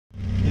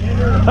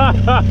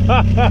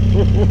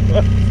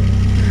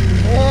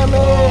Yeah, man.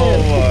 Oh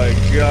my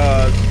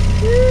gosh.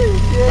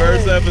 Yeah.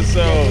 First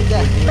episode.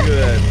 Look at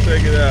that.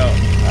 Check it out.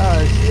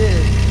 Oh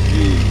shit.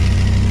 Jeez.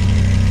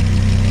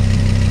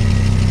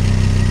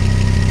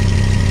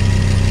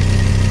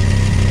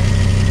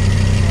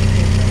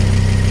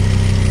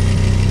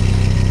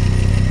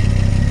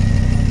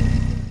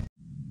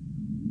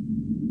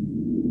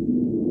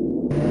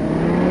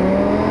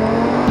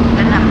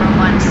 The number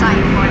one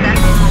site for that.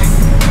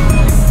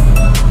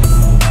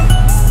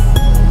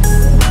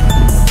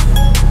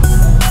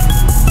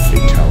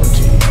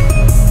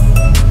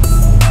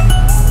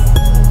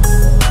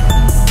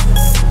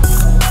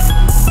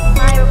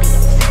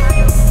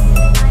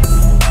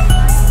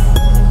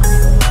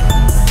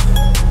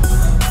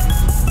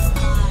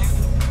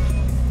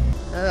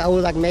 I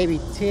was like maybe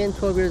 10,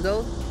 12 years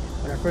old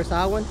when I first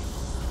saw one.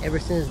 Ever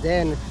since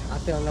then, I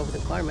fell in love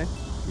with the car, man.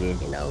 Yeah.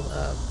 You know,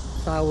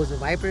 saw it was a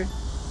Viper.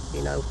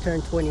 You know,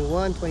 turned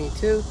 21,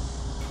 22.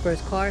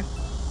 First car,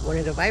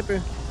 wanted a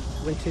Viper.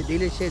 Went to a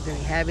dealership,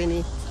 didn't have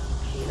any.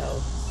 You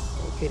know,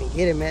 couldn't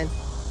get it, man.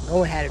 No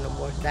one had it no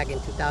more. It's back in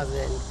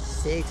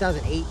 2006,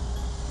 2008.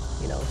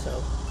 You know,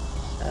 so.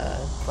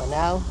 But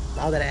now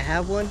that I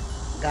have one,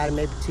 got it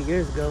maybe 2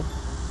 years ago.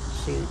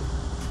 Shoot,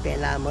 spent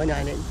a lot of money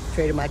on it.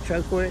 Traded my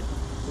truck for it.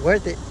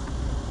 Worth it.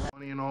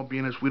 Money and all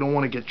being as we don't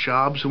want to get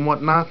jobs and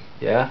whatnot.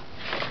 Yeah?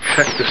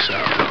 Check this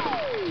out.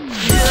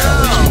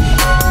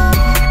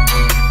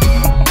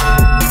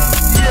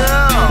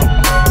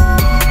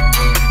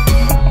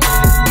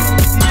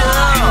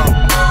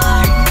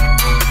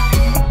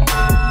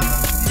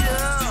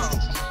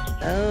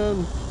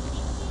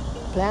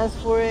 Plans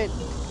for it,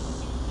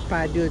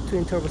 probably do a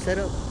twin turbo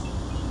setup,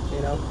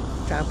 you know,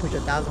 try and push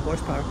 1,000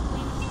 horsepower,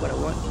 what I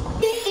want.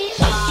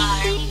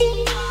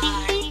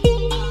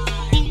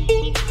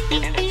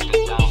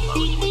 Instant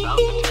downloads without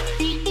the text.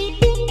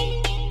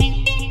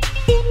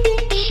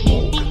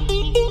 Smoke.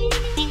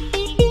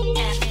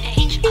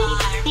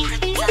 FHR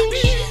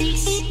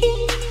Productions.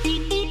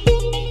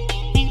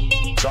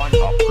 Sign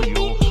up for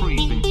your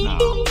free beat now.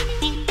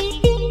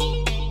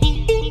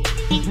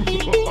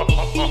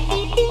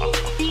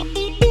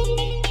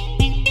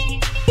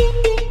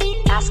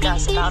 Ask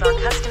us about our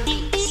custom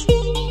beats.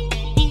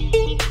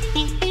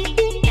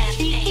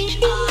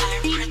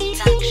 FHR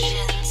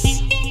Productions.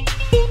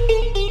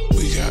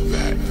 We got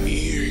that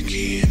ear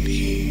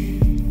candy.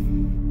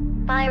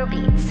 Fire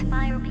beats.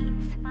 Fire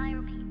beats.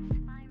 Fire beats.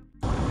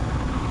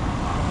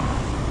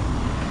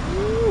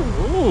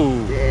 Ooh.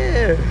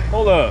 Yeah,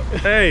 Hold up.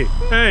 Hey.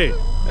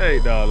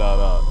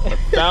 No.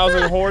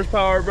 1,000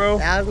 horsepower, bro.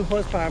 1,000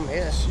 horsepower, man.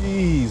 Yeah.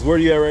 Jeez. Where are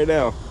you at right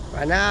now?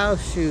 Right now,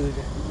 shoot,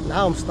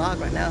 now I'm stock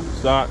right now.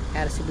 Stock.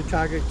 Had a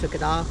supercharger, took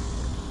it off,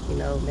 you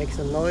know, make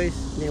some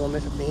noise, they won't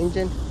mess up the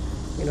engine.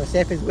 You know,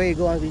 safest way to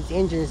go on these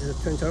engines is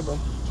a twin turbo.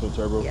 Twin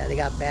turbo? Yeah, they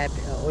got bad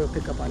oil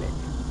pickup on it.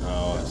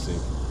 Oh, I see.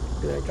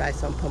 Do a dry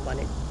sump pump on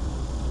it.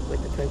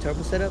 With the twin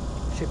turbo setup,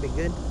 should be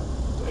good.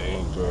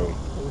 Dang, bro.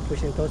 We're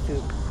pushing close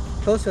to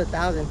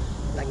 1,000,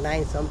 like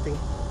 9 something.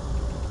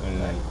 And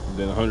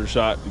then 100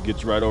 shot to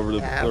get you right over the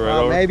Yeah, right well,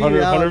 over. maybe,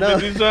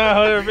 150 shot,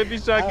 150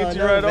 shot get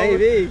you right over.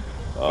 Maybe.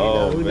 Oh, you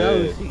know, who man.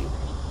 knows?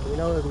 Who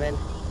knows, man?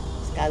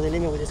 Sky's the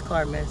limit with this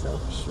car, man. So.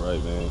 That's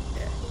right, man.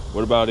 Yeah.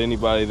 What about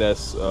anybody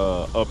that's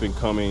up and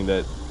coming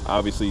that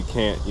obviously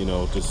can't, you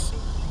know, just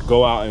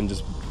go out and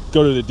just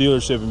go to the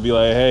dealership and be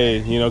like, hey,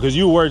 you know, because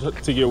you work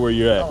to get where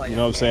you're at. Oh, yeah. You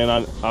know what I'm saying?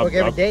 I Work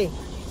every day.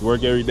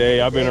 Work every day.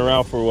 I've been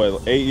around for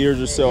what, 8 years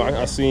or so.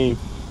 I seen,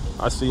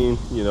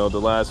 you know, the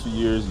last few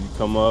years you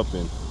come up,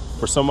 and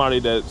for somebody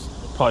that's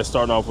probably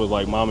starting off with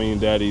like mommy and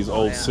daddy's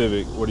old yeah.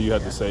 Civic, what do you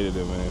have to say to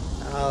them, man?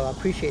 I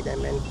appreciate that,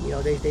 man. You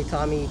know, they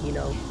taught me, you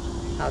know,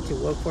 how to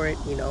work for it.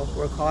 You know,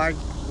 work hard.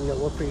 You know,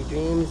 work for your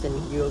dreams,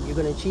 and you're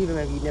gonna achieve them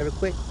if you never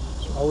quit.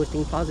 Always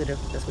think positive.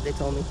 That's what they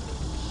told me.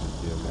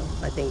 Yeah, man.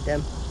 I thank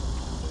them.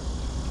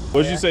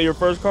 What did you say your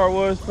first car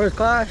was? First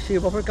car,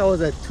 shoot, my first car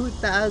was a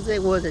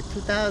 2000. Was it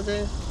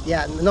 2000?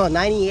 Yeah, no,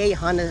 98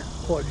 Honda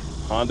Accord.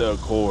 Honda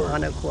Accord.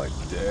 Honda Accord.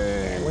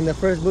 Dang. When the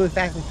first movie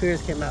Fast and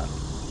Furious came out.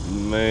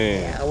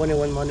 Man. Yeah, I wanted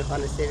one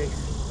Honda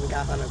Civics. We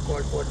got Honda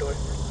Accord 4-door.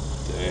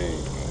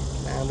 Dang.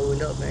 Man,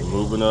 moving up, man.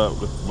 Moving up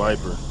with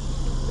Viper.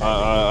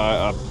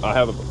 I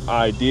have an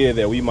idea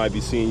that we might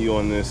be seeing you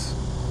on this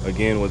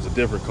again with a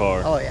different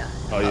car. Oh yeah.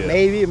 Oh, yeah.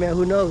 Maybe, man.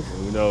 Who knows?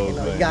 Who knows, You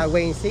know, man. you gotta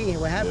wait and see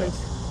what happens.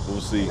 Yeah.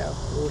 We'll see. You know,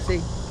 we'll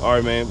see. All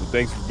right, man.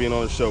 Thanks for being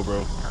on the show, bro.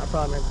 No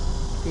problem, man.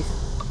 Peace.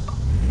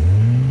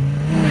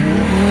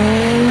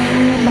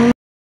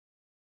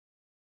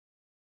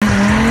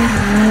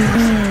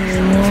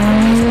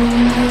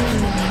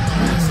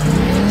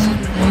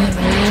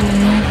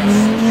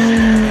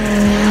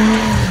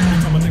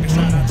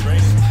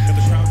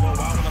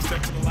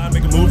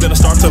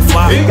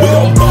 We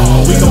gon'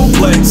 ball, we gon'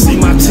 flex. See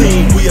my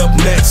team, we up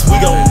next. We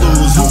gon'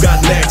 lose, who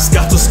got next?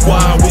 Got the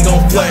squad, we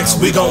gon' flex.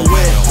 We gon'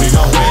 win, we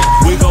gon' win,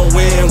 we gon'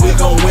 win, we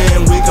gon'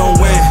 win, we gon'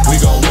 win,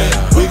 we gon' win,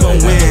 we gon'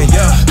 win,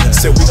 yeah.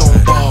 Said we gon'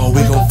 ball,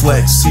 we gon'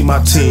 flex. See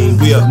my team,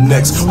 we up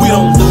next. We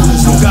don't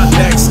lose, who got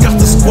next? Got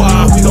the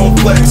squad, we gon'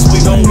 flex. We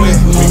gon'